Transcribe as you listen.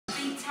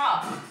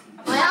I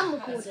am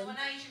recording.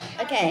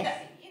 Okay,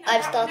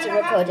 I've started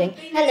recording.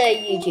 Hello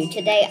YouTube.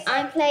 Today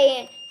I'm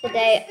playing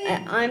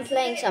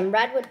some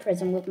Redwood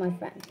Prison with my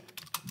friend.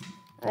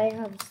 I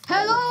have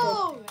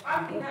Hello.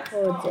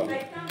 recording.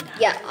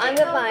 Yeah, I'm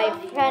with my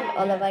friend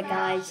Oliver,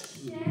 guys.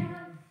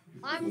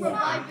 I'm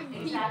reviving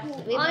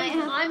people.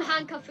 I'm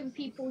handcuffing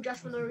people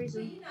just for no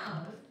reason.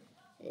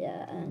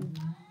 Yeah.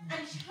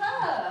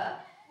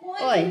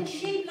 Oi,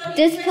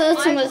 this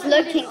person was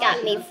looking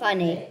at me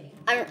funny.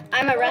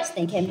 I'm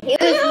arresting him. He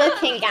was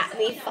looking at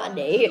me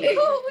funny.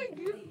 Oh my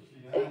god.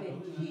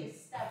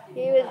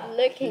 He was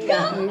looking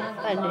at me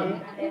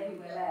funny.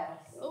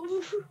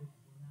 Oh.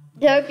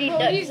 Nobody Bro,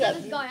 looks you get at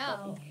this me guy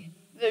out.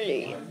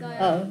 funny. Guy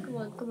Oh. out. Come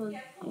on.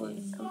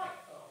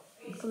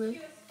 Come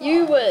here.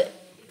 You were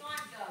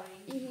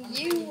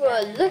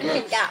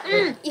looking at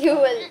me. You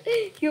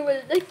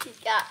were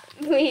looking at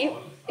me.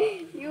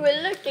 You were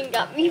looking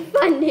at me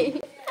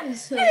funny.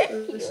 So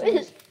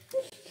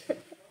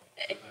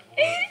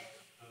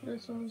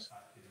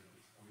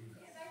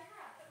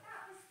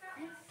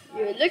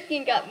You were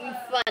looking at me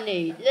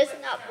funny.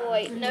 Listen up,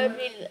 boy.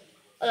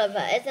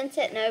 Oliver, isn't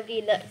it?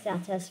 Nobody looks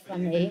at us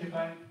funny.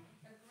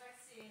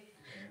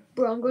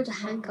 Bro, I'm going to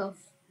handcuff.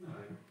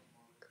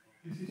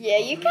 Yeah,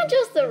 you can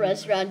just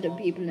arrest random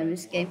people in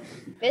this game.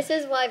 This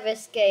is why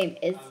this game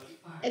is.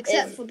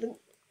 Except for the.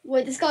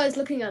 Wait, this guy is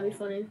looking at me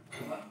funny.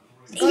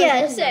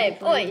 Yeah, same.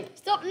 Oi,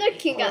 stop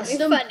looking at me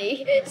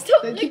funny.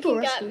 Stop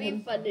looking at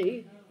me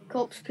funny.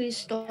 Cops, please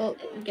stop.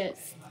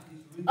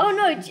 Oh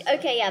no,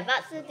 okay, yeah,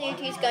 that's the dude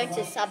who's going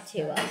to sub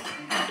to us.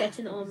 Get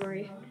an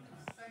armory.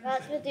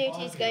 That's the dude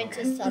who's going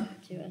to sub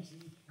to us.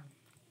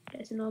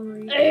 Get an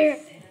armory.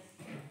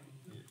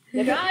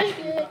 The guy's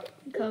good.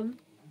 Come.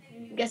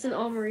 Get an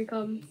armory,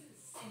 come.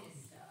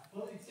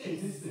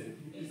 It's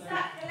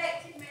that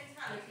collective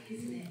mentality,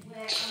 isn't it?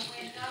 Where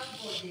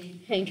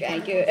nobody... I'm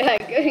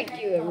going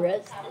to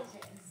arrest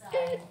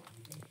this.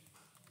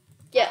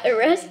 Get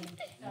arrested?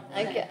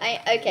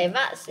 Okay,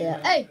 that's it.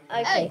 Hey!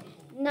 Okay. Hey!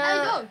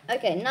 Now, Hey,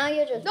 okay, now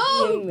you're just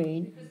being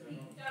mean.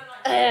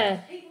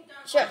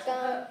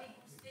 Shotgun.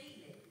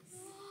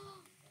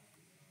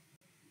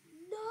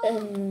 No!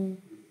 And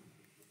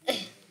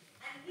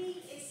he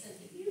isn't.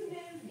 If you knew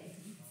him,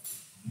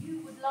 you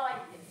would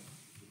like him.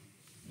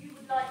 You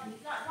would like him.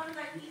 He's like one of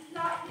those, he's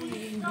like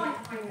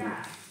my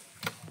dad.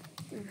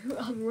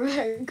 I'm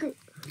rank.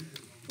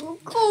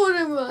 Record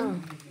him, man.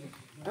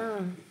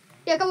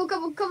 Yeah, come on.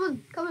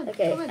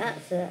 Okay, come on.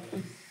 that's it.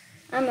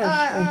 I'm a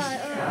Alright.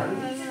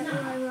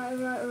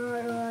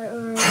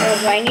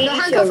 I need to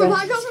Handcuff him.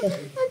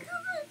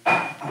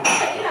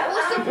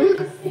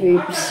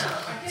 Oops.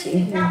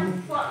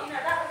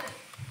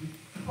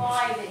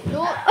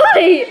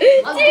 Oi!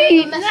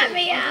 Dude, let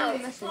me out!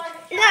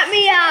 Let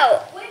me out!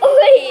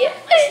 Oi!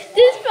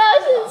 This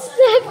person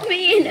stabbed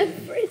me in a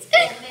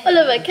prison.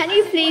 Oliver, can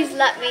you please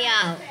let me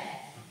out?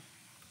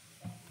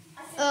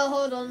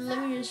 Hold on, let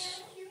me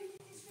just...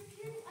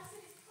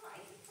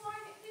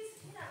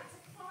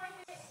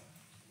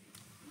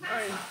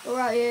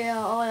 Alright, yeah,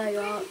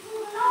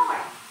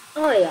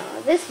 Oh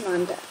yeah, this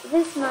man done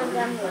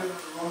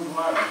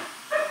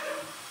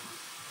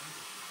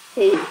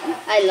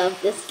I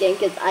love this game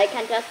because I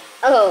can just...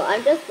 Oh,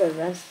 I'm just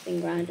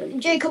arresting random.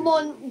 Jay, come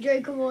on.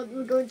 We're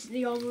going to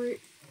the armory.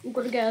 We've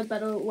got to get a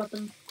better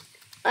weapon.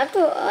 I've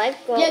got.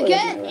 Yeah,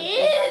 get in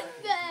there.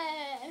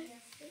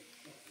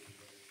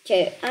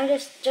 Okay, I'm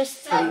just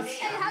tense.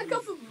 Hey,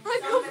 handcuff him.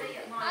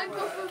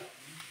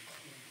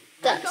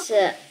 That's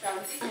it.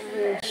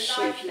 I'm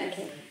shooting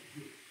him.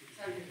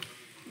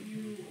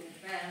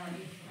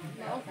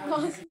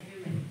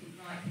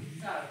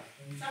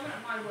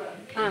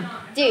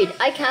 Dude,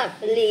 I can't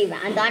believe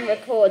it, and I'm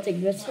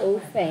recording this whole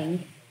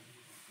thing.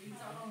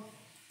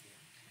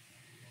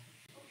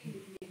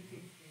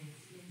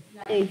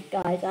 Dude,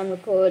 guys, I'm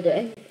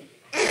recording.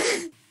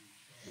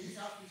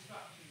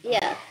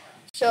 Yeah,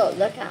 sure,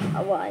 look at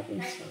what I've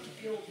been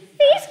saying.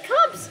 These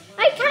cops!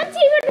 I can't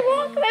even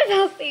walk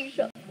without being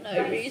shot for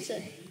no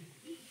reason.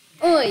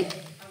 Oi,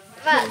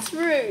 that's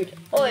rude.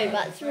 Oi,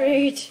 that's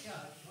rude.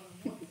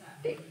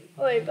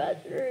 Oi,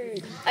 that's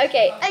rude.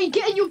 Okay. Hey,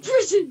 get in your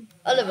prison!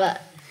 Oliver.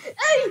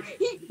 Hey,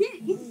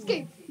 he's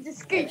escaped.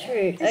 That's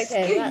rude.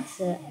 Okay, that's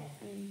it.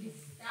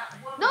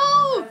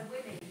 No!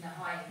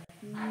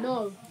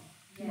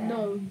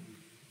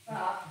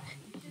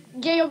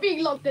 Yeah, you're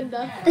being locked in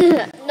there.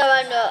 No,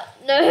 I'm not.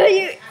 No,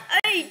 you.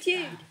 Hey,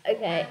 dude.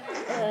 Okay.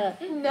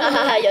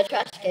 Haha, you're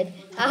trash kid.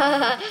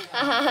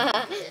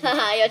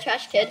 Haha, you're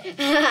trash kid.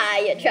 Haha,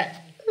 you're trash.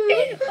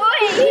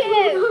 Oi,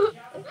 you.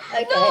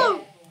 Okay.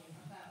 No!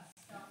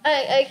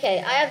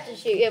 Okay, I have to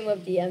shoot him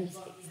with the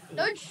M16.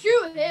 Don't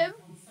shoot him.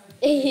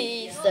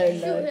 He's so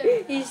low.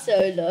 He's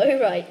so low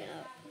right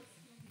now.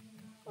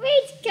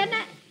 Wait, can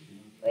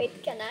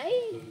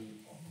I?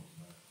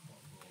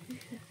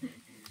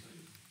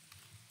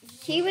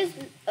 He was.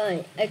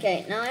 Oh,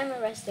 okay, now I'm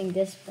arresting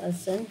this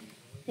person.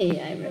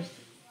 Yeah, I'm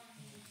arresting.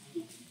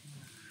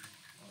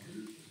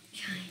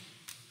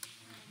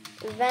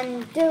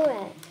 Then do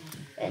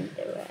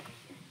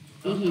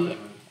it.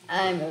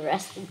 I'm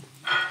arrested.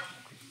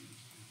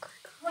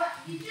 What?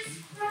 You just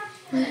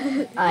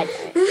scratched I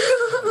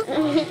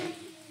don't.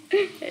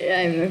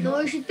 I'm No,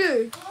 what you should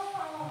do?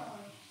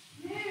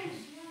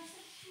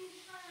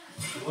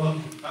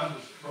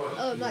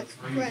 Oh, like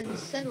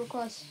friends, send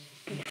requests.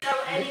 So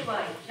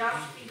anyway,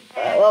 just be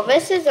careful. well,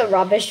 this is a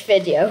rubbish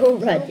video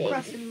already.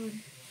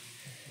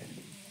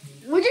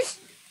 We're just.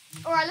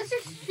 Alright, let's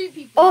just shoot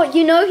people. Oh,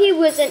 you know he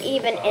wasn't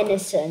even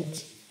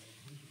innocent.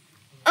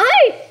 No,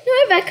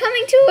 they're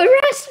coming to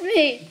arrest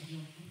me.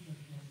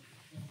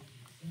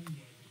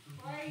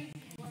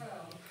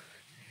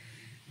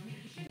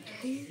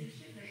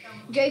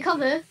 Jay,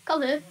 come here.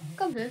 Come here.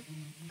 Come here.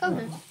 Come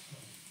here.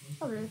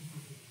 Come here.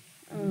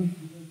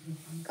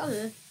 Come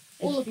here.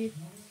 All of you.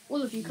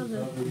 All of you, come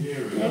here.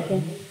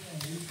 Okay.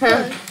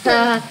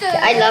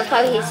 I love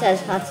how he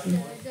says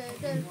Hudson.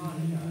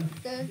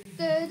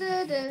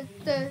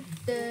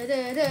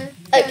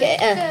 Okay,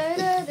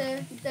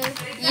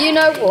 you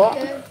know what?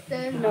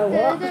 You know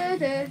what?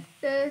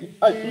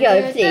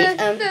 Yo, please,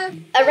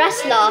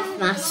 arrest Laugh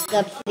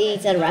Master,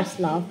 please arrest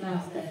Laugh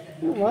Master.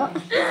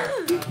 What?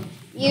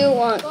 You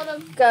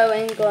weren't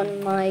going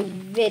on my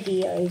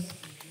videos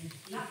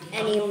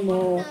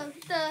anymore.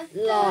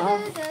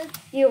 Laugh.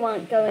 You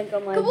weren't going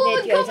on my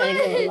videos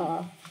anymore,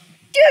 Laugh.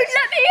 Dude,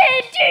 let me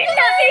in! Dude,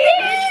 let me in!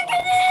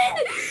 Get in!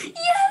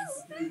 Yes!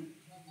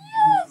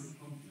 Yes!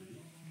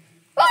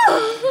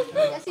 Oh.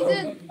 Yes, he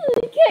did.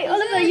 Okay,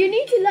 Oliver, you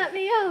need to let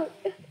me out.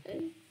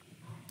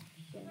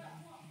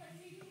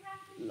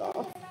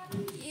 Laugh.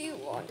 You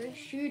want to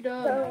shoot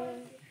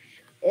him.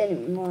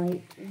 In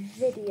my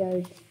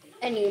videos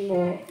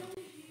anymore.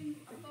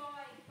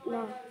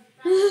 Laugh.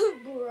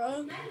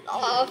 Bro.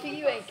 Laugh,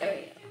 you ain't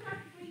going out.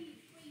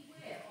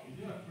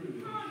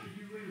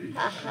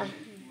 Haha.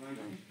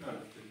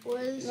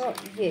 Was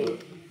Not you.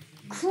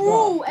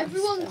 cruel.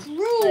 Everyone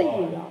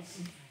cruel. Not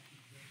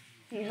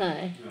you,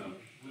 Laugh.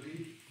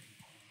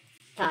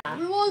 No.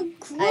 Everyone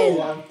cruel. I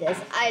love this.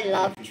 I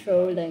love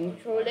trolling.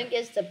 Trolling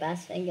is the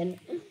best thing in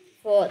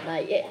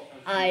Fortnite.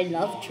 I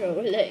love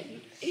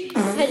trolling.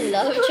 I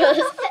love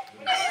just.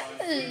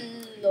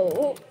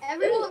 Hello.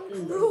 Everyone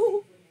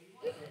cruel.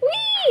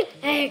 Wee!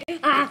 Hey!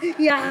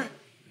 Yeah!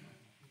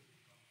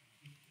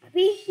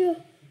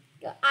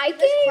 I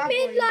came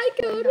in like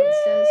a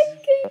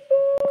wrecking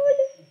ball.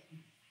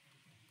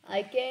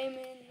 I came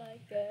in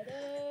like a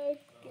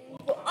wrecking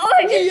ball. Oh,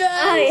 Yes.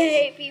 I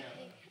hate people.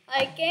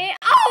 I can't.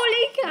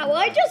 Holy cow!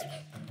 I just.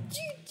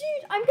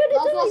 Dude, I'm gonna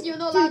die. You're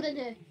not allowed in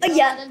here. Oh, You're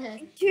yeah. not allowed in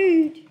here.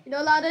 Dude, You're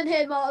not allowed in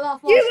here,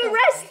 Laugh you Master.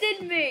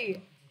 arrested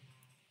me.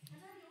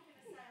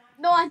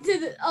 No, I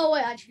didn't. Oh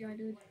wait, actually I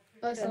did.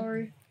 Oh,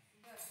 sorry.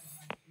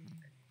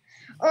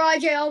 All right,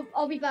 Jay,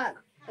 I'll be back.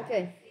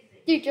 Okay.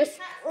 Dude, just.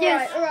 All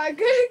Yes. right,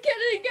 get in.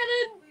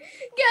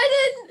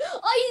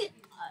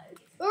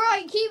 All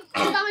right, keep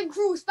spamming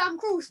cruel, spam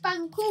cruel,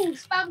 spam cruel,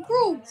 spam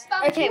cruel,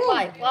 spam Okay, cruel.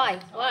 why?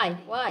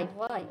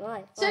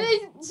 So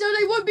they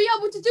won't be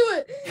able to do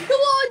it.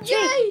 Come on,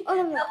 Jay.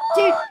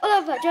 Dude,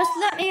 Oliver, just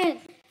let me in.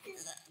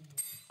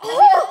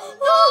 Oh,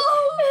 no,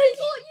 they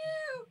got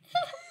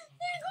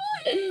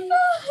you.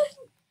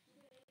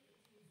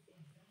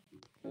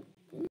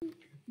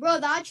 Bro,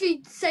 they're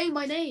actually saying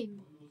my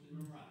name.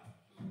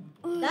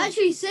 They're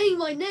actually saying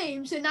my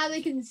name, so now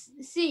they can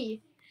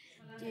see.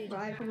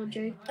 Right, come on,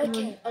 Jay. Come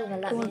Okay, Oliver,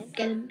 let on. me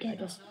in. Get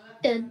him.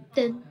 Dun,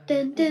 dun,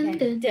 dun, dun, Okay.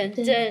 dun, Dun,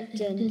 dun, dun,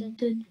 dun, dun,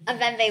 dun.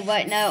 And then they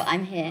won't know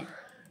I'm here.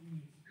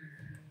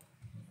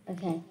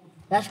 Okay,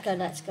 let's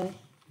go.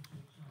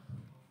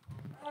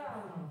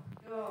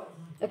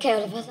 Okay,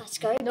 Oliver, let's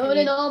go. No, in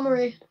an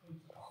armory.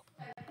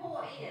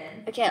 Poor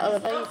Ian. Okay,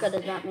 Oliver, you've got to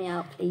let me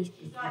out, please.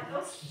 He's like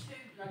lost two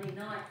bloody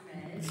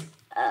nightmares.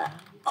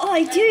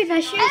 Dude,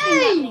 they're shooting at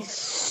Hey, me.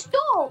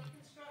 stop!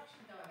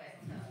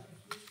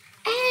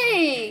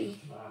 Hey!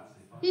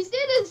 He's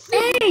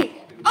innocent. Hey!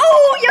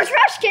 Oh, you're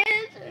trash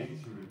kid!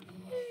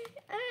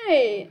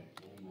 Hey!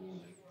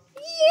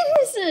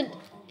 Innocent!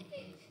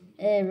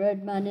 Hey,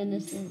 Roadman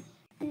innocent.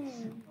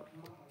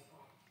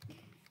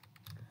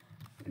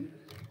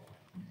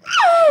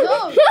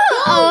 No!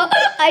 Oh,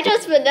 I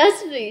just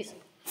finessed these.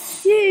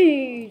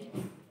 Dude!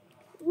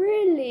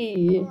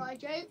 Really? Alright,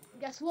 Jay,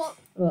 guess what?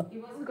 What?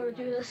 We're gonna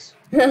do this.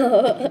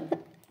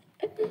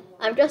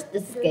 I'm just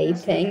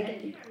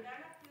escaping.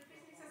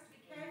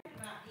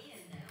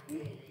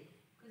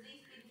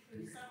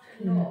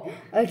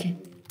 Okay.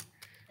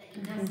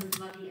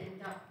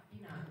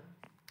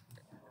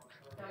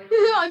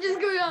 I'm just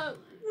going up.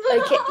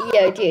 Okay,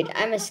 yo, dude,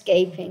 I'm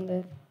escaping.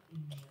 But...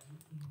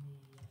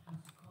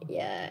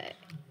 Yeah.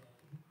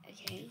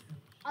 Okay.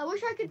 I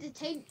wish I could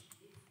detain.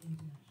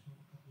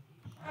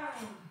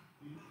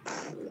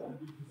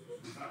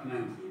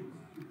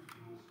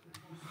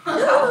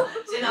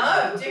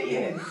 Do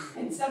you?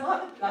 In some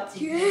other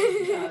bloody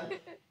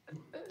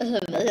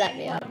Let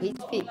me out. These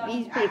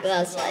people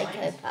are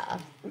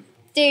psychopaths.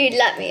 Dude,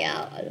 let me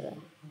out.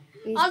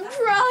 I'm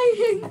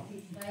trying.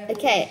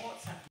 Okay.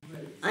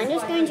 I'm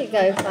just going to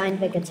go find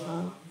the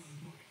guitar.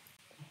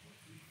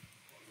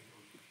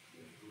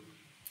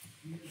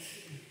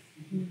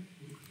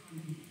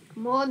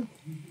 Come on.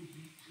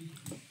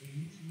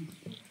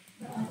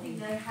 I think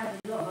they had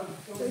a lot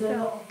of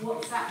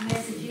WhatsApp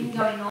messaging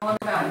going on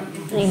about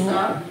different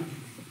stuff.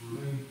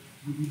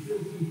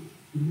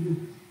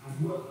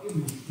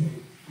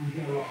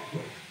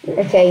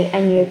 Okay,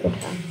 and you go.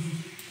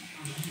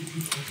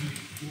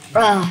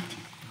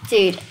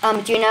 Dude,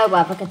 do you know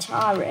where the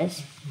guitar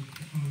is?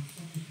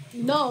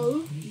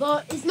 No,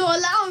 but it's not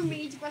allowing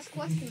me to press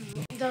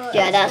question.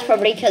 Yeah, that's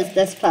probably because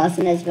this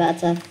person is there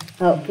to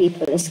help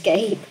people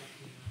escape.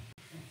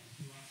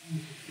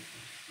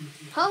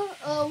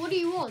 Huh? What do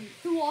you want?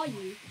 Who are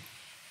you?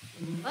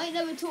 I ain't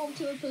never talked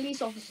to a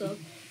police officer.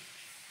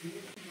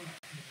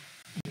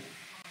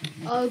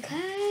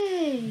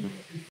 Okay.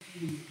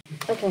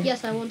 Okay.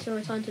 Yes, I want to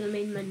return to the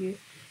main menu.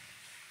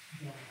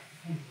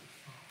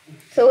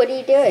 So what are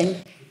you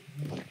doing?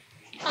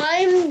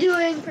 I'm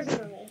doing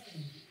prisoner roll.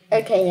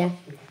 Okay, yeah.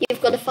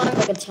 You've got to find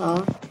the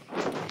guitar.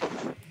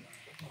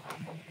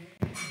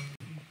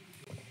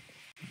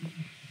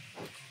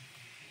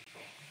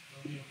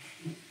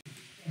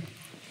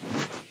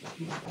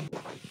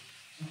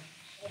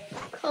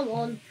 Come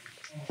on.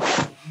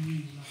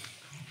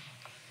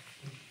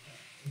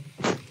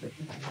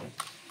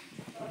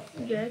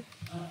 Okay.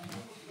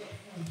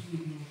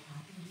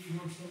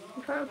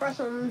 I'm trying to press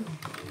on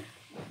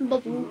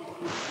bubble.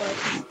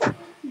 But,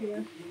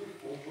 yeah.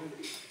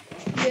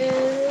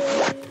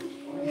 Yeah.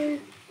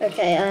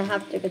 Okay, I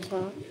have the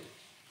guitar.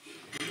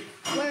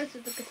 Where is the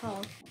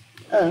guitar?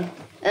 Oh,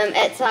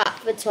 it's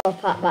at the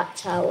top at that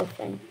tower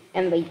thing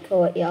in the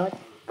courtyard.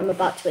 I'm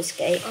about to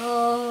escape.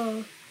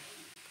 Oh.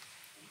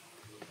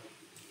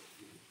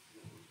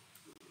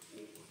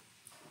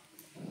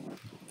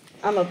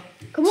 Come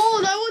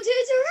on, I want to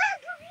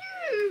interact with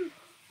you!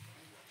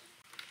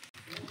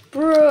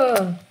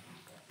 Bruh.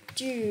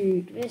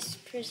 Dude, this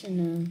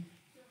prisoner.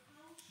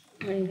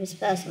 I mean, this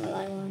person that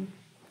I want.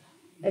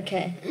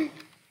 Okay.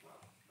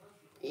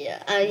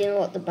 Yeah, you know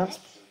what the best...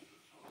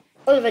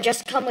 Oliver,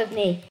 just come with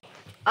me.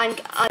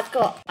 I've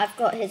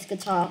got his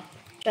guitar.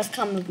 Just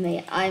come with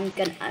me.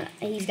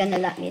 He's gonna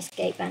let me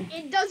escape then.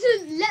 It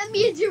doesn't let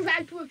me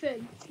interact with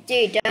him.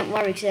 Dude, don't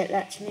worry, because it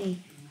lets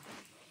me.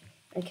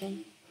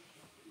 Okay.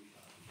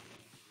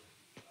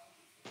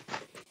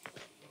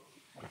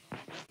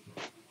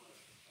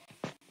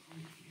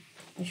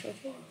 I sure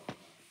do.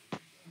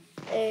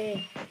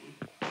 Hey.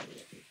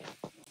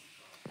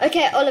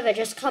 Okay, Oliver,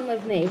 just come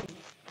with me.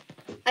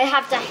 I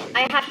have the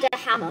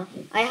hammer.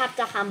 I have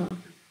the hammer.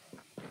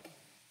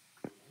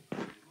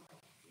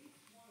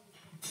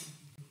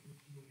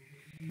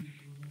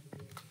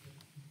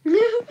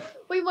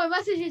 Wait, my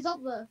message is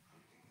up there.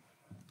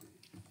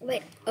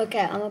 Wait,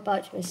 okay, I'm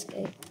about to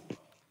escape.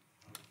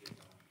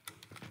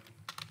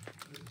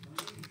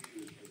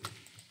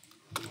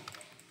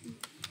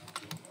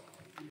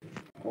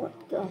 What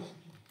the?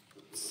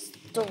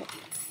 Stop.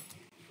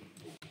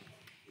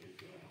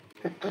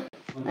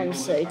 I'm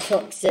so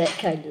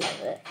toxic, I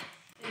love it.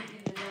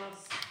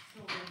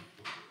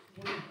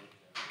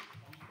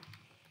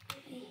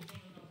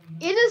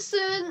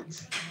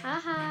 Innocent!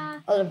 Haha.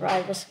 Oliver,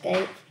 I've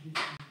escaped.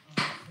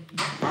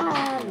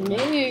 Ah,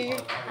 no.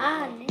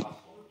 Ah, no.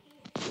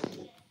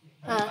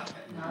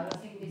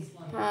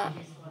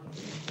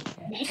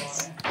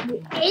 Yes.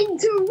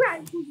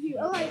 Interact with you.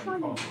 Oh, I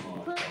found it.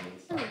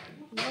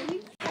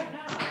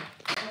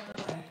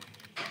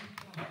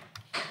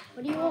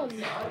 What do you want?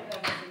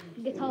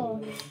 Guitar.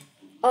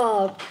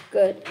 Oh,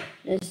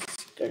 goodness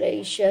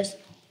gracious.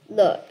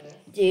 Look,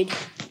 dude.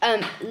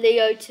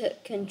 Leo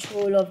took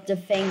control of the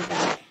thing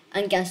there.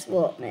 And guess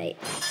what, mate?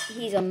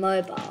 He's on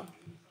mobile.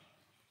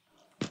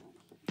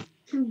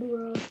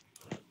 Bro.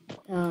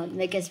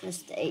 Biggest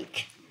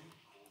mistake.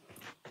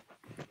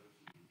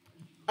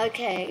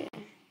 Okay.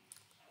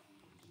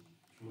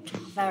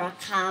 There are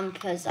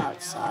campers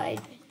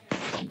outside.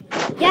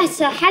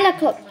 Yes, a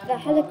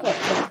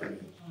helicopter.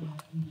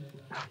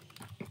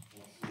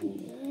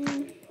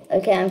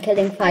 Okay, I'm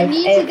killing 5. I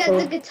need to get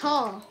the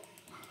guitar.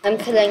 I'm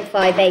killing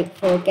 5-8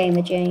 for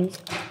Gamer James.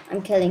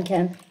 I'm killing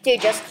him. Dude,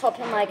 just hop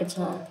in my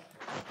guitar.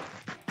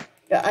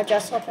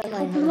 Just hop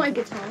in my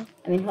guitar.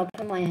 I mean, hop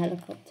in my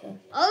helicopter.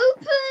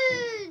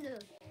 Open!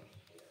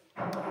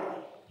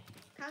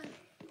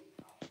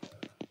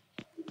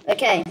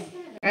 Okay,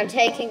 I'm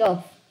taking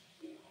off.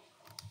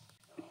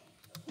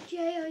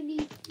 Jay, I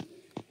need.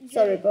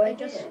 Sorry, boy.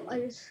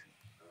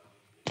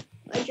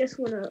 I just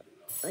wanna.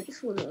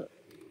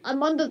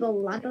 I'm under the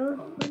ladder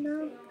right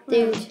now.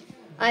 Dude,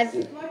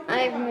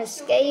 I'm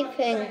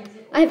escaping.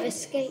 I've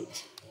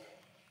escaped.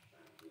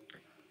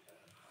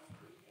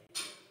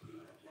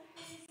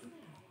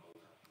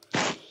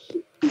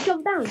 You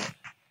jump down.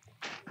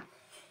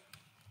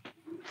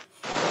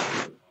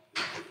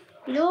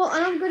 You know what?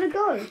 And I'm gonna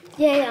go.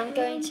 Yeah, I'm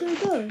going to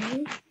go.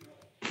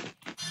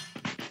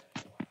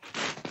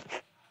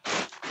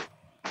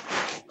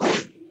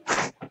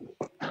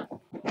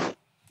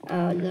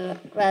 Oh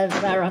look,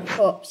 there are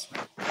cops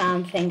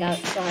camping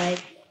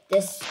outside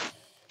this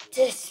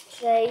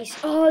place.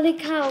 Holy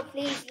cow!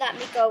 Please let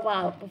me go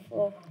out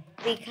before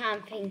the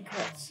camping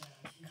cops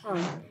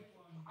come.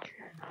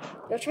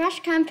 Your trash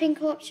camping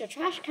cops, your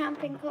trash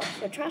camping cops,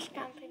 your trash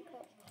camping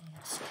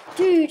cops.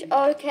 Dude,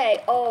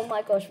 okay. Oh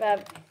my gosh,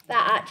 they're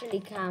actually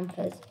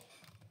campers.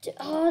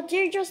 Oh,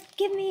 dude, just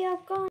give me a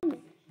gun.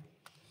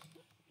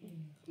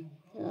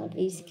 Oh,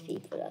 these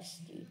people are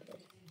stupid.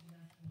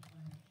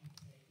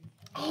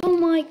 Oh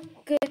my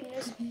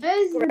goodness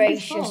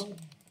gracious.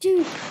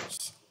 Dude.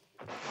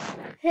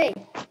 Hey.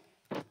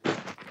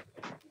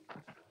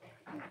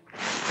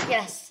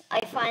 Yes,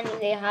 I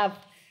finally have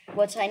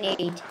what I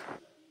need.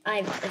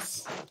 I've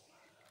this.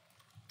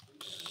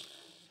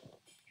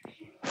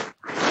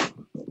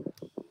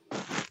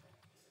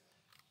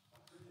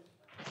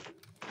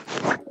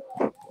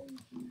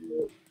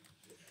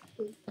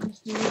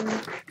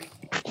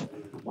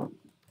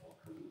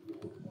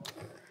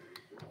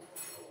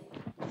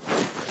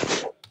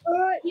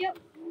 Alright, yep.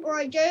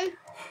 Alright, Joe.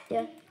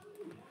 Yeah.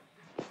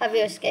 Have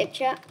you escaped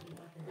yet?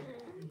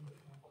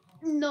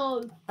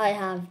 No. I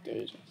have,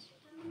 dude.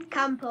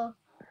 Camper.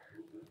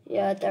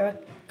 Yeah, there are.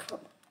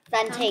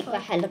 Then take the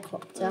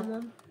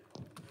helicopter.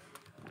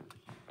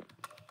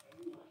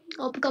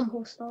 I'll become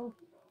hostile.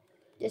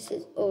 This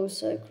is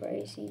also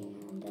crazy,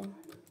 man.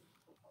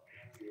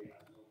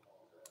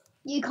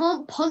 You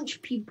can't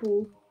punch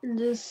people in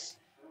this.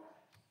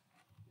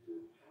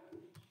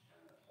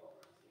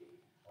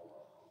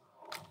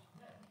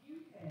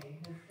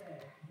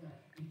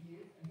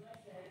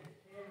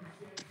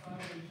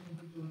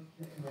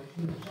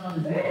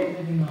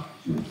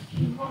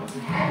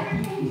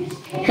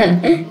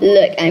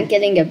 Look, I'm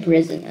getting a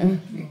prisoner.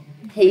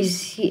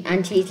 He's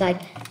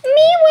like,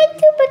 me want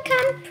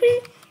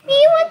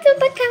to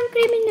become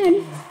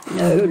criminal.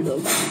 No,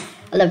 look.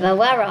 Oliver,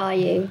 where are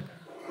you?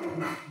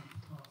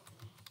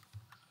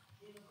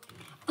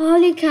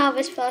 Holy cow,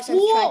 this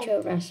person's trying to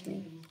arrest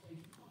me.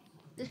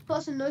 This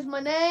person knows my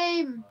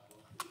name.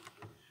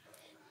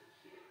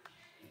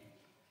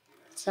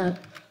 So,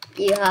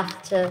 you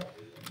have to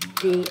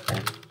be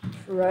a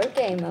pro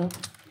gamer.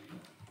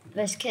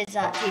 This kid's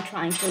actually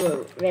trying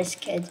to, this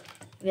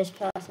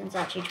person's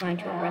actually trying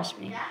to arrest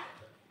me.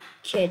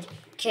 Kid.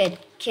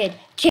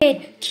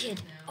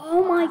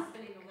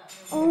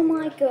 Oh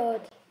my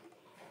god.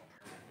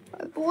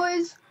 Right,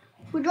 boys,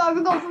 we're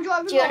driving off. Do you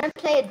want to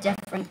play a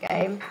different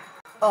game?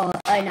 Oh,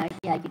 I know.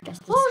 Yeah, you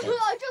just escaped. Oh,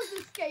 I just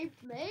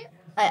escaped, mate.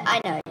 I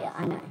know. Yeah,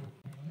 I know.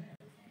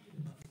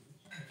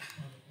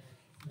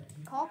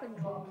 Car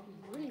control is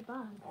really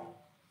bad.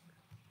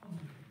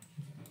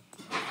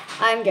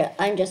 I'm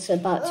just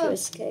about to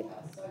escape.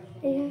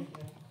 Yeah.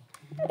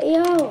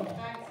 Yo.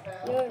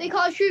 They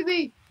can't shoot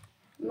me.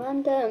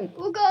 Mandem.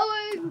 We're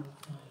going.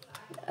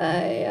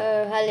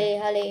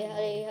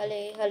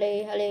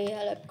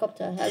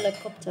 Helicopter.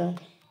 Helicopter.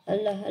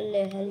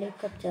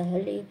 Helicopter.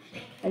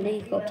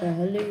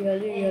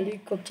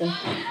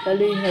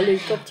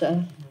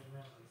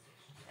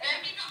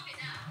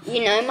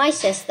 You know, my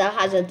sister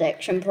has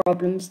addiction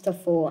problems to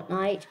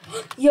Fortnite.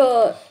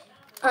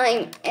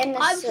 I'm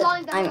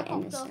innocent. I'm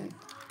innocent.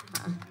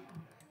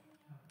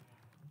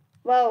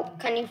 Well,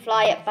 can you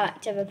fly it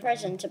back to the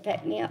prison to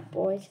pick me up,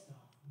 boys?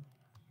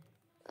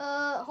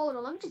 Hold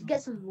on. Let me just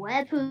get some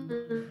weapons.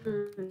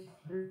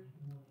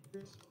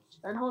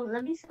 And hold on.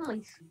 Let me see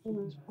my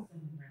skills.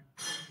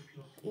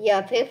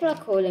 Yeah, people are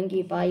calling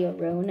you by your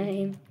real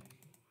name.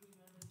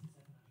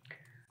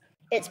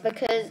 It's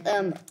because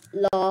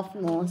Laugh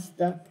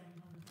Master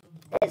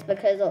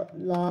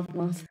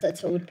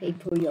told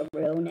people your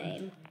real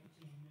name.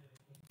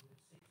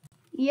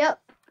 Yep.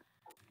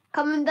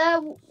 Coming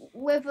there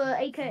with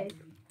an AK.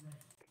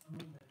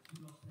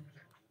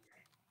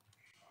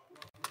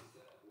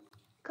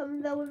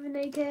 Coming there with an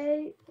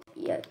AK.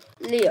 Yeah,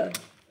 Leo.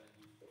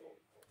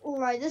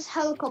 Alright, this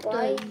helicopter.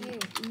 Why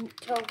you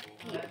tell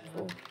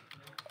people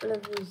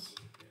Oliver's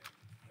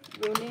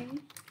real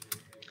name?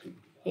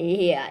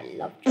 Yeah, I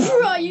love you.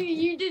 Right,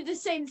 you did the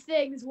same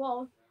thing as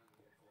well.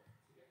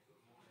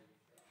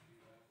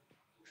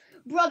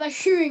 Bro, they're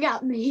shooting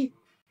at me.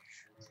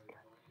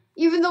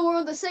 Even though we're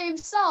on the same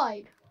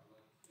side.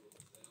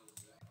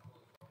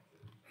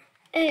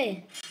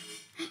 Hey.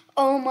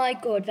 Oh my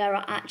god, there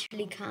are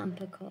actually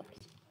camper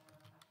cops.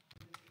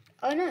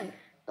 Oh no.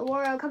 Don't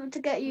worry, I'm coming to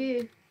get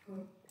you.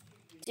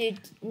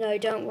 Dude, no,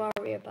 don't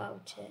worry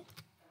about it.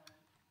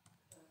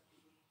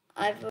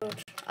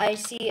 I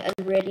see a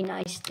really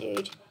nice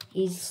dude.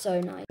 He's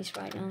so nice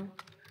right now.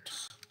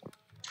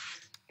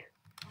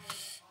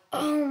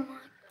 Oh my,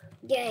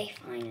 yay,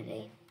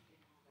 finally.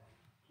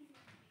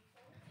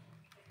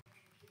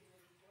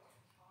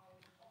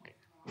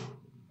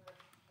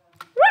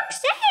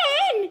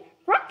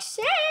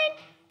 Roxanne!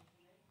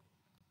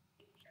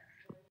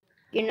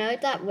 You know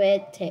that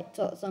weird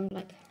TikTok song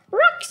like,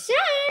 Roxanne!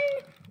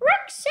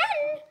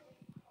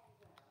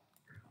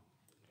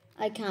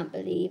 I can't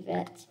believe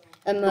it.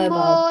 A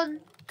mobile.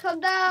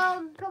 Come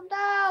on, come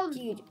down.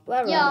 Dude,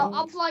 where are you? Yeah,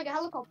 I'm flying a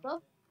helicopter.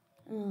 Oh.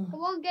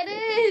 Come on, get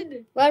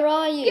in. Where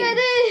are you? Get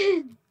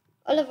in.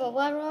 Oliver,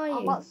 where are you?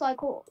 I'm outside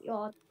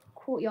courtyard.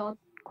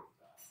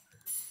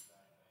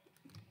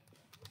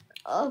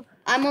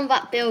 I'm on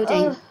that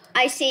building.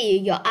 I see you.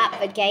 You're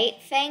at the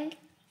gate thing.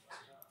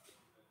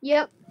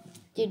 Yep.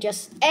 You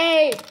just,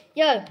 hey,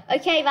 yo,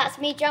 okay, that's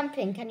me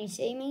jumping. Can you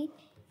see me?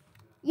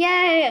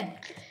 Yeah.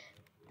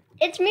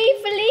 It's me,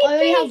 Felipe. I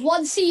only have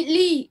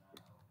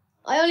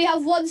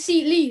one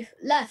seat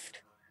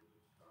left.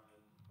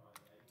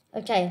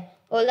 Okay,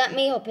 well, let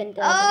me up and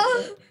down.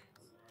 Oh.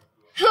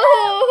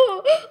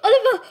 Oh,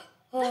 Oliver.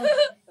 Oh.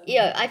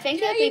 Yo, I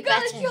think it'd be you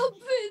gotta better. jump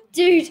in.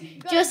 Dude,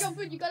 You just, jump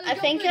in. You gotta I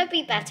jump think in. it'd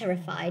be better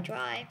if I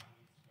drive.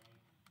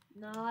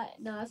 Nah,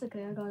 that's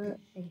okay. I got it.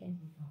 Okay.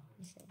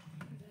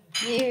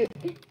 You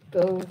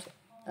build,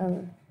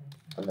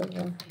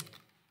 Oliver.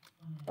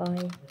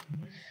 Bye.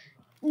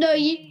 No,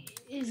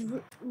 his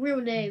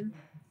real name.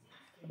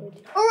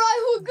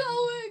 Alright, we're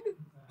going.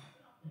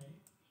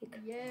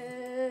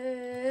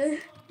 Yeah.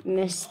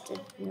 Mr.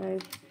 No.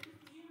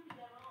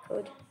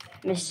 Good.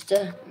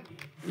 Mr.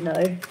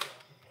 No.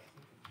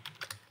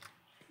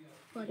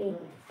 Buddy.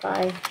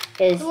 Bye.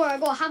 His Don't worry, I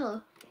got a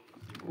hammer.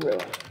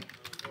 real.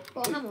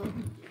 Got a hammer.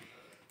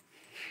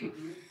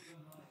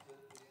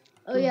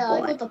 Oh yeah, I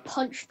got the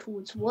punch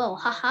tool as well.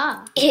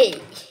 Haha.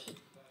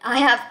 I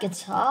have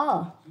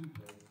guitar.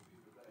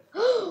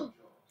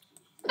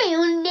 No.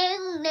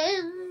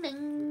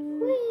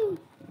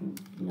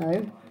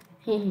 No.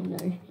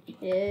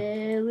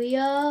 Here we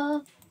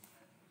are.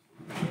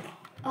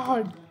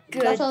 Oh,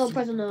 good. That's our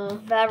prisoner.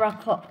 There are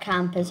cop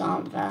campers,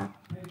 aren't there?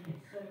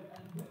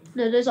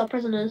 No, those are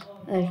prisoners.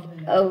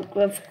 Oh,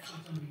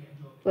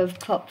 with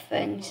cop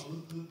things.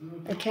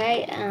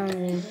 Okay,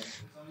 and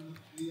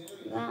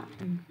that.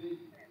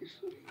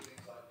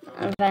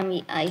 And then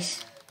we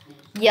ice.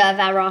 Yeah,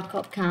 there are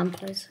cop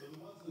campers.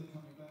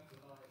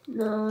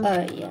 No.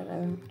 Oh, yeah,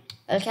 there are.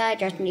 Okay, I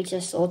just need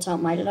to sort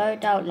out my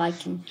loadout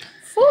like in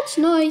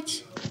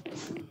Fortnite.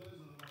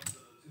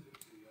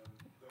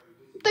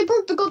 They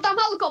broke the goddamn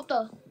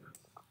helicopter.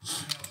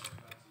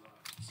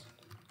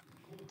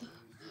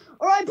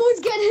 Alright, boys,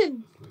 get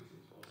in.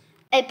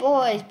 Hey,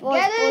 boys,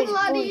 Get in,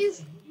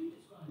 laddies.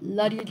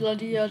 Laddies,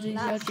 Laddies.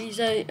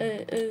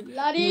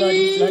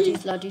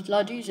 laddies,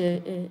 laddies.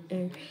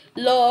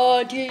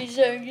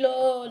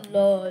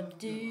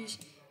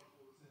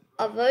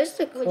 Are those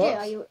the cops?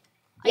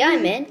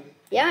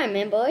 Yeah, I'm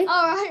in, boy.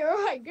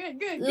 Alright, good.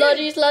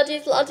 Laddies.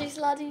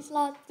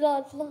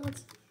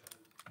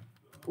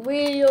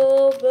 We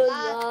are the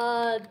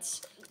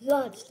lads.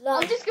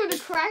 I'm just gonna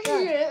crash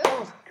it.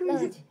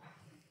 Lads.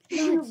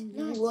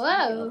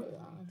 Whoa.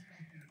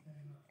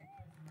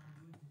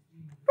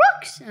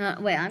 Rocks.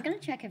 Wait, I'm gonna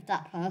check if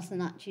that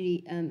person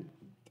actually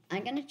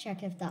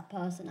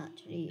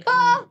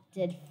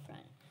did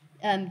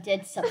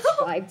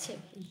subscribe to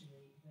me.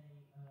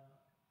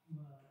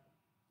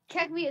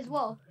 Check me as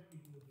well.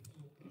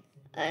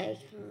 I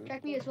can't.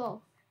 Check me as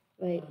well.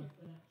 Wait.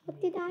 What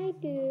did I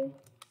do?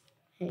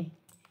 Hey.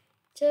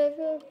 To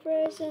the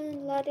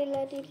prison, laddie.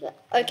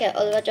 Okay,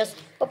 Oliver, just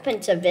hop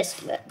into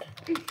this whip.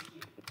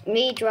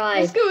 Me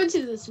drive. Let's go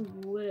into this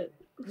whip.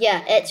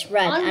 Yeah, it's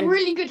red. I'm a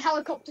really good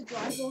helicopter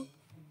driver.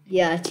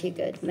 Yeah, too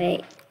good,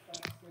 mate.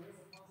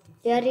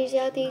 Yaddies.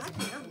 I can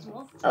as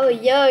well. Oh,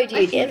 yo, I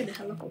dude. flew in a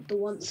helicopter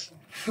once.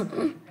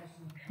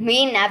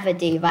 We never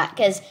do that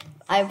because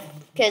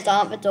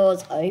aren't the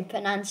doors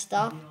open and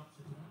stuff?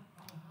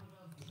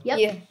 Yep.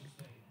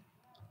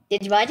 Yeah.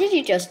 Why did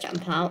you just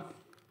jump out?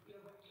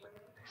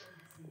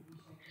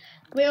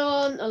 We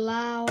aren't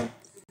allowed.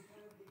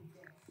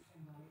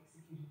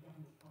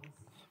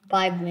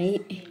 Bye,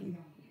 mate.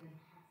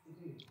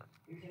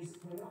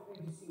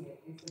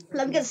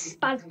 Let me get a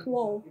spaz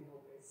wall.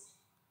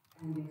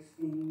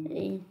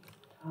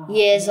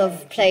 Years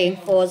of playing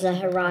Forza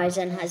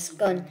Horizon has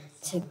gone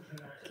to...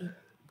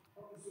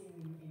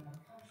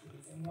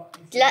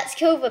 Let's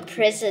kill the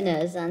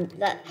prisoners and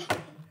let...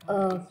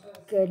 Oh,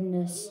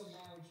 goodness.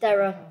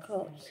 There are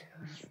cops.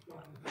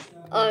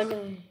 Oh,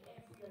 no.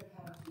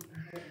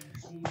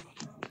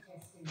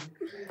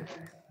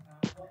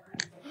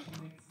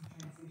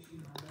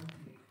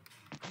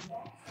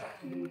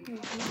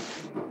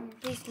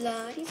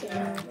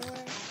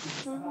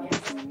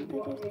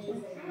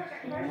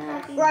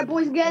 Right,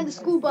 boys, get in the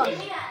school bus.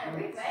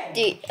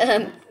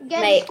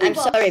 Mate, I'm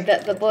sorry,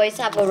 but the boys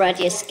have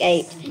already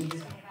escaped.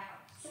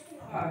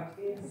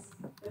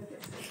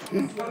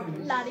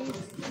 Laddies.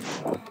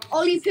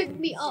 Ollie picked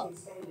me up.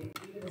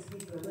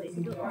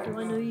 Wait, do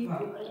I know you?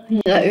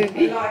 No.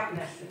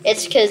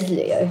 It's because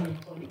Leo.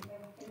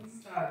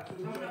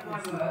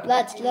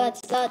 Lads,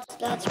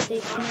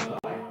 please.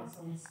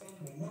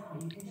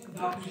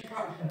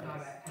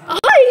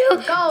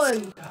 I'm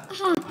going.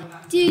 Oh,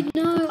 dude,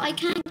 no, I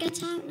can't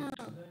get out now.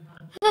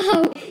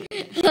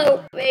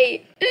 Help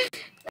me.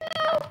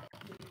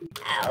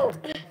 Help.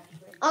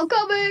 I'm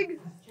coming.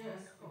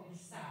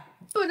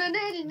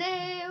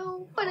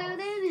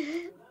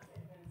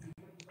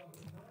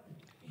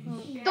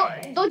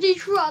 Dodgy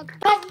truck,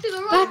 come to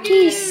the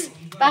rescue.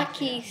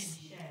 Back east.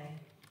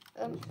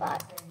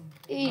 Back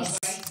east.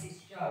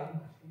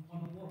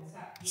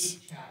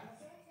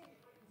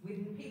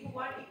 People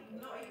won't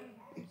even, not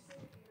even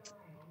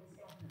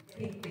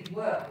think it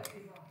work.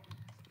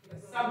 But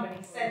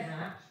somebody said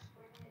that.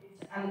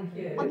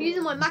 I'm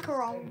using my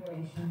mackerel.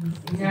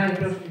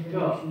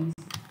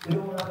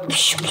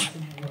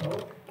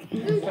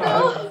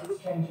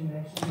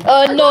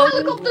 Oh no!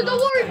 Helicopter, don't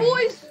worry,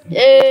 boys.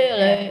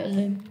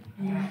 Yeah.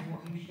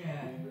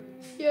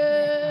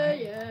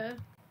 Yeah.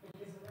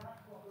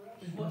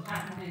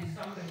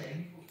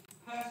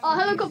 Our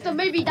helicopter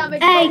may be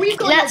damaged, Hey, but we've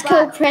got let's your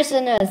kill back.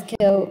 prisoners.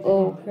 Kill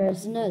all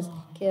prisoners.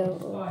 Kill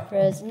all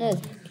prisoners.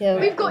 Kill.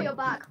 We've got your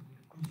back.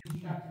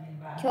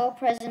 Kill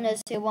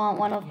prisoners who aren't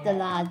one of the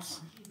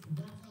lads.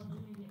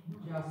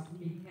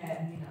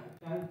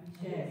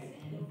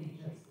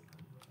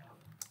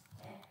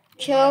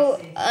 Kill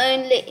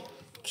only.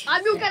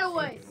 I'm your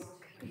getaway.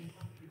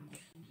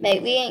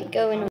 Mate, we ain't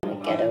going on a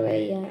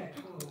getaway yet.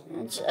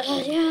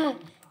 Yeah.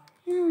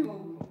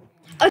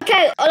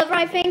 Okay, Oliver,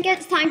 I think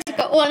it's time to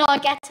go on our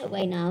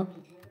getaway now.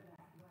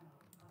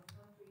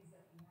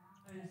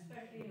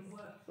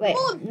 Wait,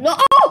 no!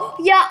 Oh!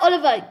 Yeah,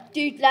 Oliver!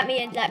 Dude, let me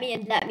in.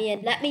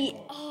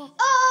 Oh!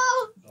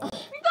 We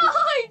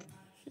died!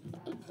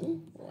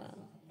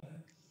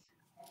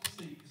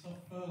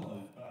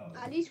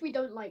 At least we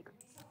don't, like,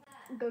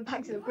 go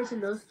back to the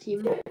prisoner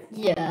team.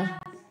 Yeah.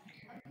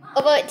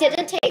 Although it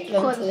didn't take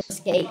long to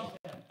escape.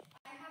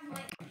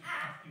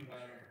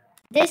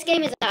 This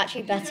game is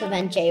actually better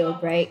than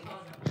Jailbreak.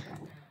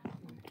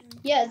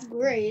 Yeah, it's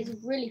great.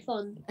 It's really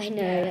fun. I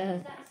know, yeah.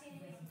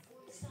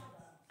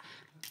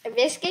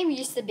 This game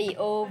used to be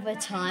all the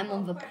time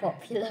on the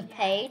popular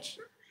page.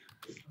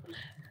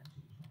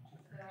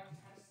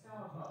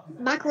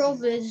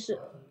 Makarov is...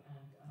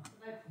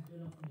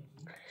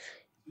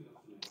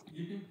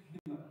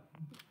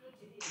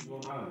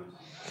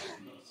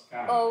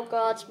 Oh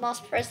god, mass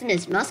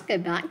prisoners must go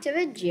back to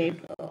the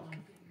jailblock.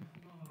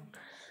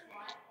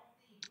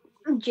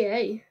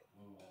 J.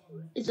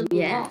 It's a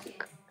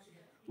block.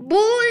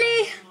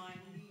 Bully!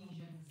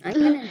 I'm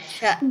gonna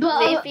check.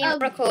 We've been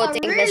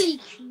recording a really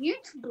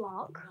cute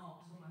block.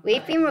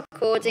 We've been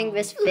recording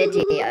this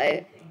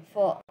video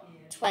for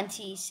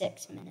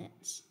 26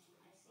 minutes.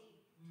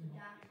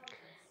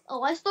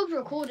 Oh, I stopped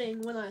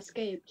recording when I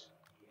escaped.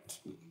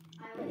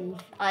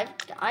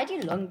 I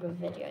do longer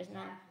videos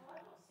now.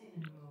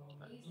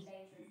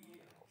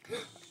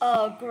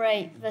 Oh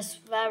great, it's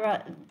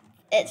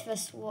the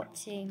SWAT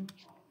team.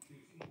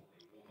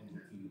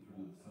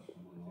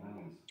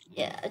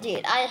 Yeah,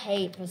 dude, I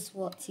hate the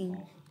SWAT team.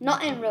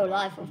 Not in real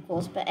life, of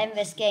course, but in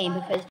this game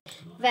because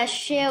their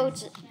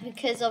shield,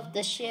 because of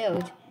the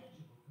shield.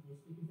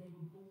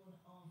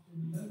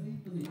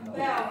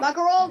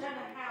 Makarov!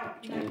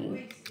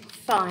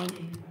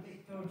 Fine.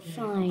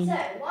 So, one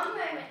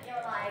moment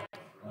you're like...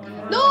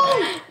 No!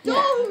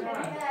 No!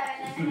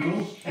 The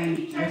rules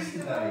changed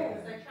yesterday.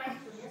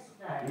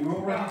 We were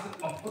all ready to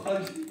put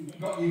those,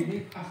 got your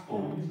new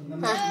passports, and then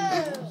the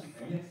rules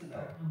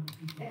yesterday.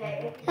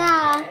 Okay,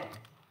 Ah.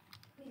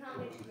 we can't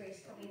go to Greece,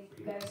 can we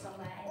go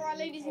somewhere? Alright,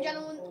 ladies and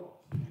gentlemen.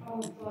 I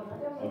was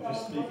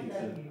just speaking to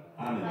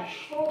Anna.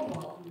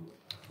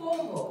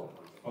 Formal.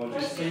 I was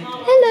just speaking.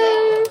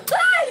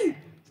 Hello.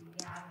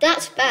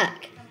 That's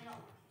back.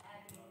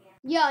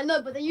 Yeah, I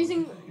know, but they're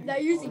using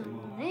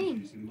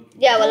names.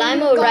 Yeah, well,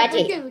 I'm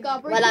already. We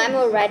gotta break Well, in. I'm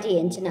already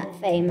internet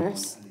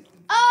famous.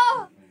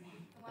 Oh!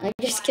 I'm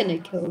just gonna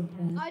kill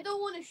her. I don't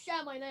want to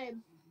share my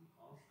name.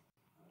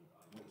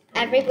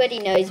 Everybody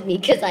knows me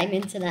because I'm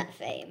internet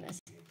famous.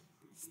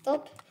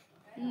 Stop.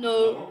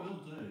 No. What we'll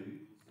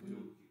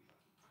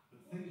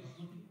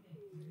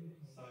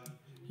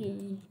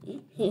do,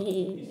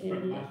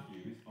 Fred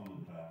Matthew is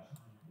common there.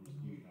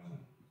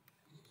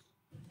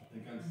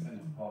 They're going to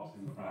Centre Parks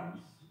in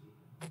France,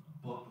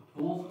 but the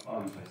pool's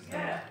closed, they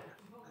said.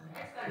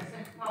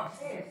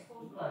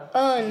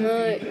 Oh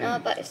no, no,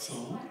 but it's...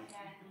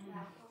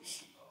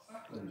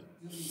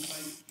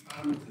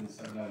 Hamilton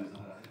said no today.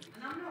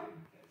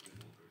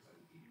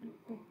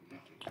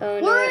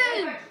 Oh We're no.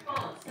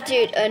 in!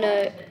 Dude, oh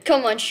no.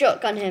 Come on,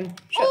 shotgun him.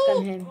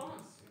 Shotgun him.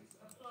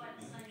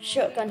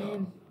 Shotgun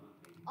him.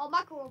 I'll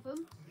Makarov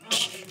him.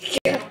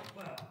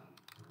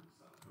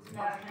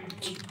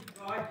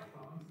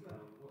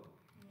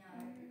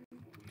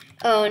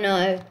 Oh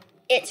no.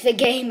 It's the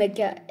gamer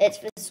girl. It's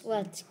the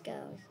sweat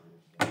girl.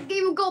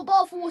 Game got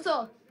bath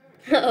water.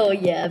 Oh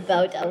yeah,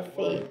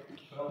 Dlphene.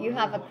 You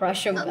have a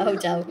crush on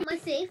Dlphene. My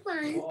safe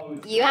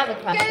one. You have a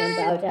crush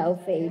on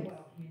Dlphene.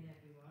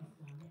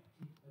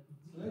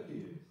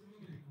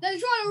 They're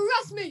trying to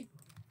arrest me.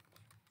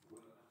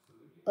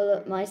 Oh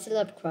look, my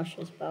celeb crush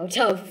is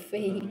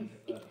Dlphene.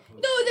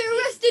 No, they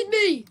arrested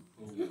me.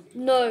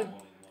 No,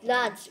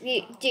 lads,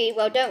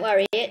 well don't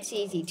worry, it's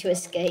easy to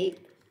escape.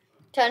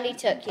 It only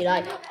took you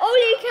like,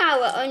 holy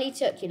cow, it only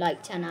took you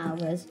like 10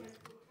 hours.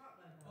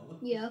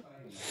 Yeah.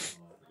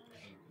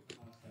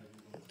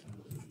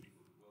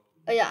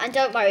 Oh yeah, and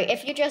don't worry,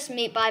 if you just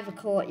meet by the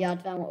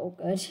courtyard, then we're all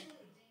good.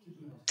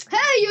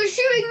 Hey, you're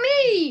shooting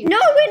me. No,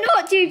 we're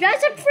not, dude.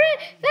 There's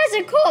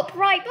a cop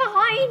right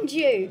behind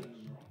you.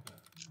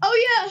 Oh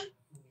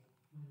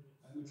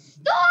yeah.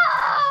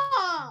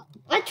 Stop.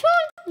 I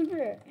told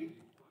you.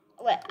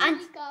 Wait,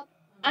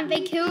 and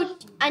they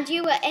killed, and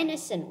you were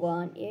innocent,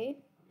 weren't you?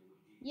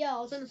 Yeah,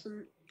 I was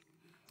innocent.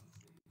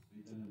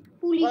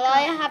 Well,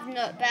 I have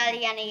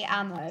barely any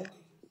ammo.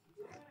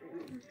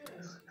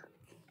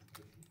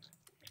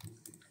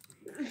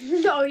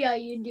 Oh yeah,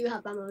 you do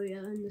have ammo, yeah,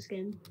 in this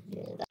game.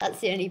 Yeah, that's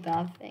the only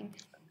bad thing.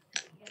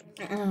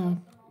 Oh.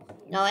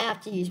 Now I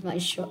have to use my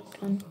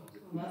shotgun.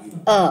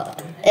 Oh,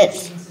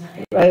 it's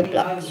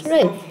Roblox.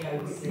 Right.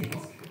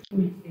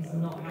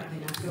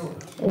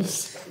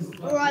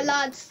 Alright,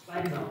 lads.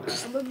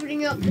 I'm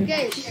opening up the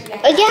gate.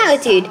 Oh yeah,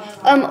 dude.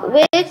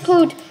 We're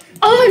called.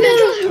 Oh no!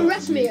 Trying to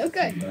arrest me.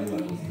 Okay.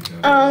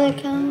 Oh, they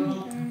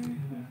can't.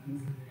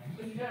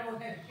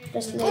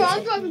 Just leave I'm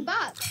it. driving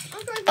back.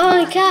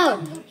 Oh cow!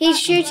 He's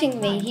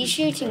shooting me. He's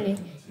shooting me.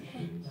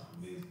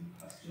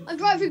 I'm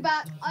driving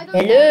back. I don't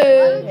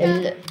Hello.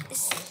 care.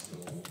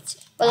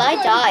 Well, I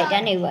died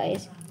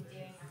anyways.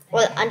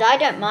 Well, and I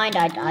don't mind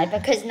I died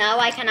because now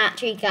I can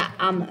actually get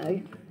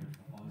ammo.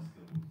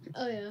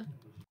 Oh yeah.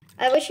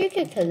 I wish you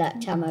could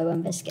collect ammo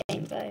in this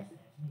game though.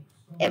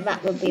 If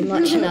that would be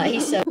much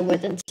nicer,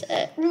 wouldn't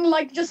it?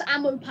 Like just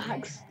ammo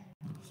packs.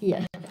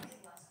 Yeah.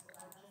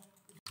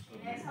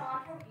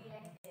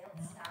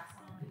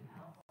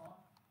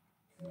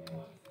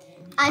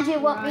 And you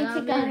want me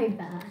to go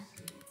back?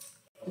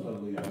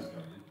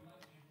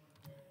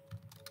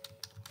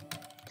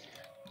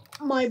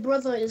 My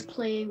brother is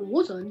playing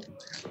Warzone.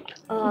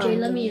 Oh, Okay,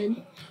 let me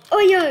in. Oh,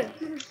 yo!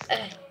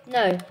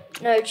 No.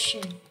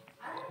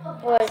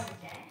 What?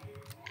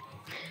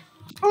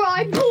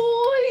 Alright,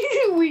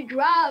 boy! We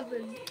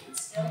grabbing.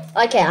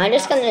 Okay, I'm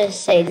just gonna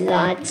say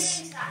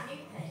lads.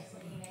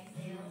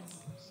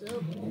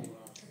 So,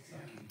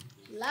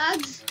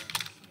 lads.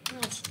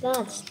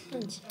 Lads.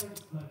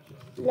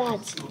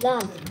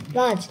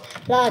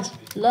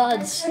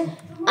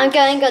 I'm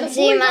going on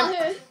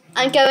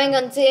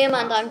Zoom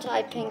and I'm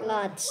typing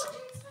lads.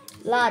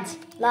 Lads.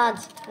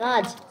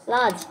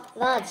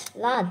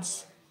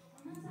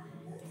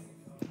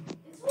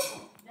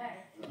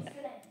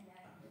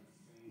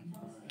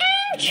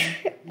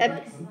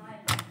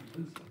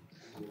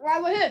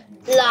 Right, we're here.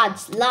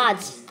 Lads.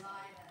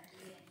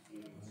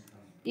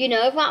 You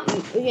know that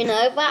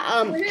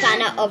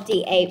Planet of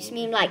the Apes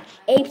meme, like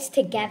apes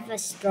together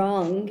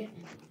strong.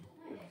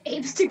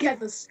 Apes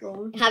together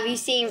strong. Have you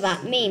seen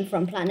that meme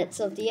from Planets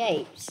of the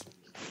Apes?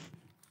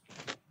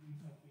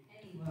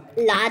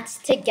 Lads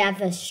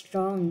together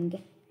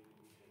strong.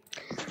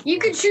 You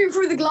can shoot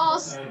through the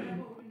glass.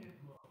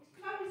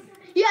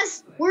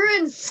 Yes, we're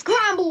in.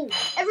 Scramble.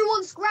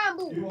 Everyone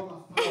scramble.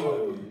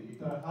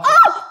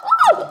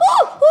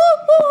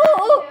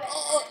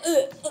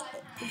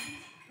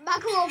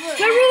 Makarova.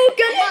 We're all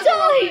gonna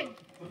die!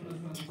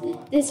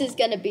 This is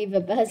gonna be the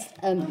best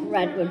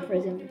Redwood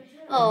prison.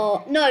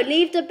 Oh, no,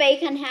 leave the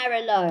bacon hair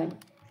alone.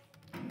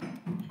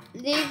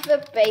 Leave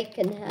the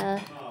bacon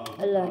hair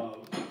alone.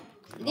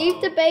 Leave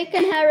the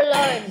bacon hair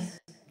alone.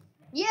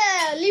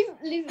 Yeah, leave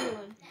it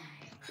alone.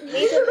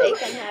 Leave the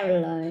bacon hair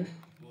alone.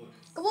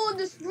 Come on,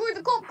 destroy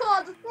the cop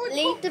car.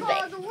 Leave the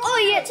bacon. Oh,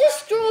 yeah, it's a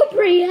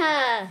strawberry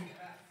hair.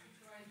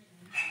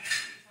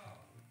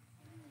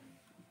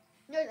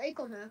 There's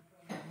acorn here.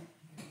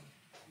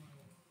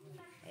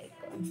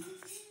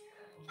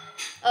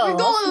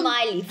 Oh,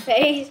 smiley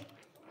face.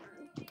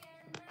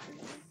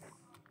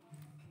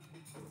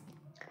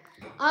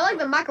 I like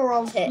the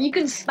macaron. Tip. You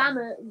can spam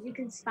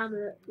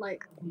it.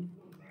 Like.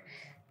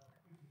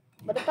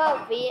 What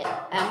about the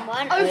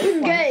M1?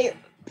 Open gate.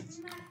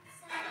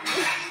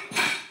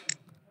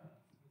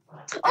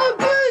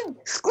 Open.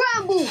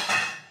 Scramble.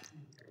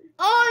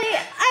 Oh,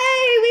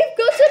 hey, we've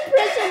got a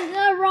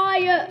prisoner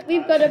riot.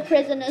 We've got a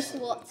prisoner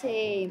SWAT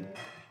team.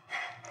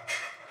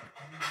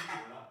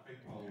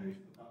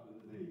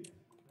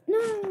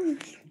 No,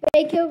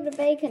 they killed the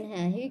bacon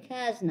hair. Who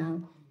cares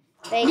now?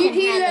 Bacon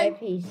hair, no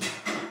peace.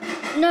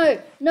 No,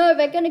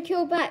 they're gonna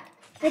kill back.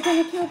 They're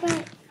gonna kill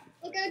back.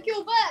 Okay,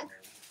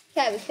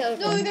 we killed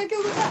No, them. they're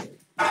gonna kill back.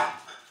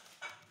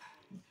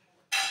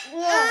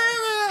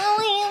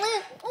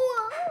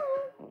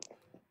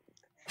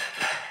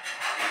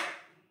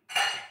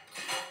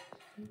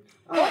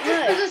 Oh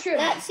no, Position.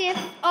 let's see if.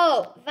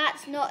 Oh,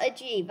 that's not a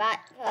G.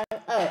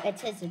 Oh,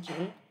 it is a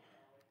G.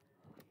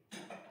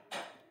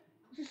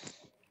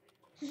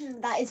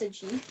 That is a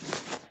G.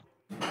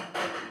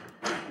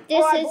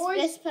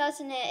 This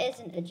person here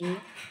isn't a G,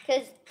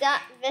 because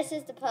this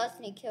is the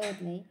person who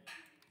killed me.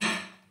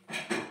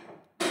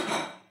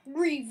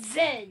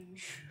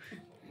 Revenge.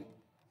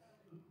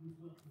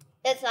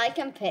 It's like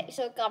in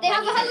Pixel Gun. They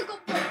have a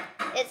helicopter.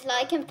 It's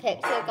like in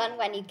Pixel Gun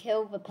when you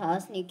kill the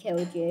person who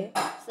killed you.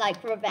 It's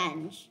like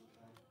revenge.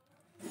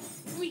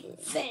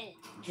 Revenge.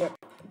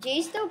 Do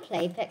you still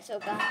play Pixel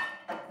Gun?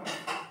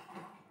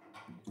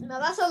 No,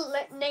 that's a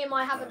name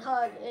I haven't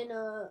heard in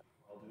a.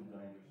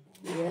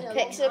 Yeah.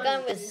 Pixel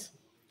Gun was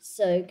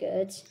so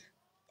good.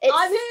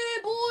 I'm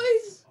here,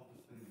 boys.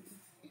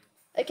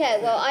 Okay,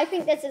 well, I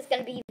think this is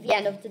going to be the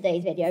end of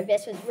today's video.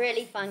 This was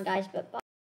really fun, guys, but bye.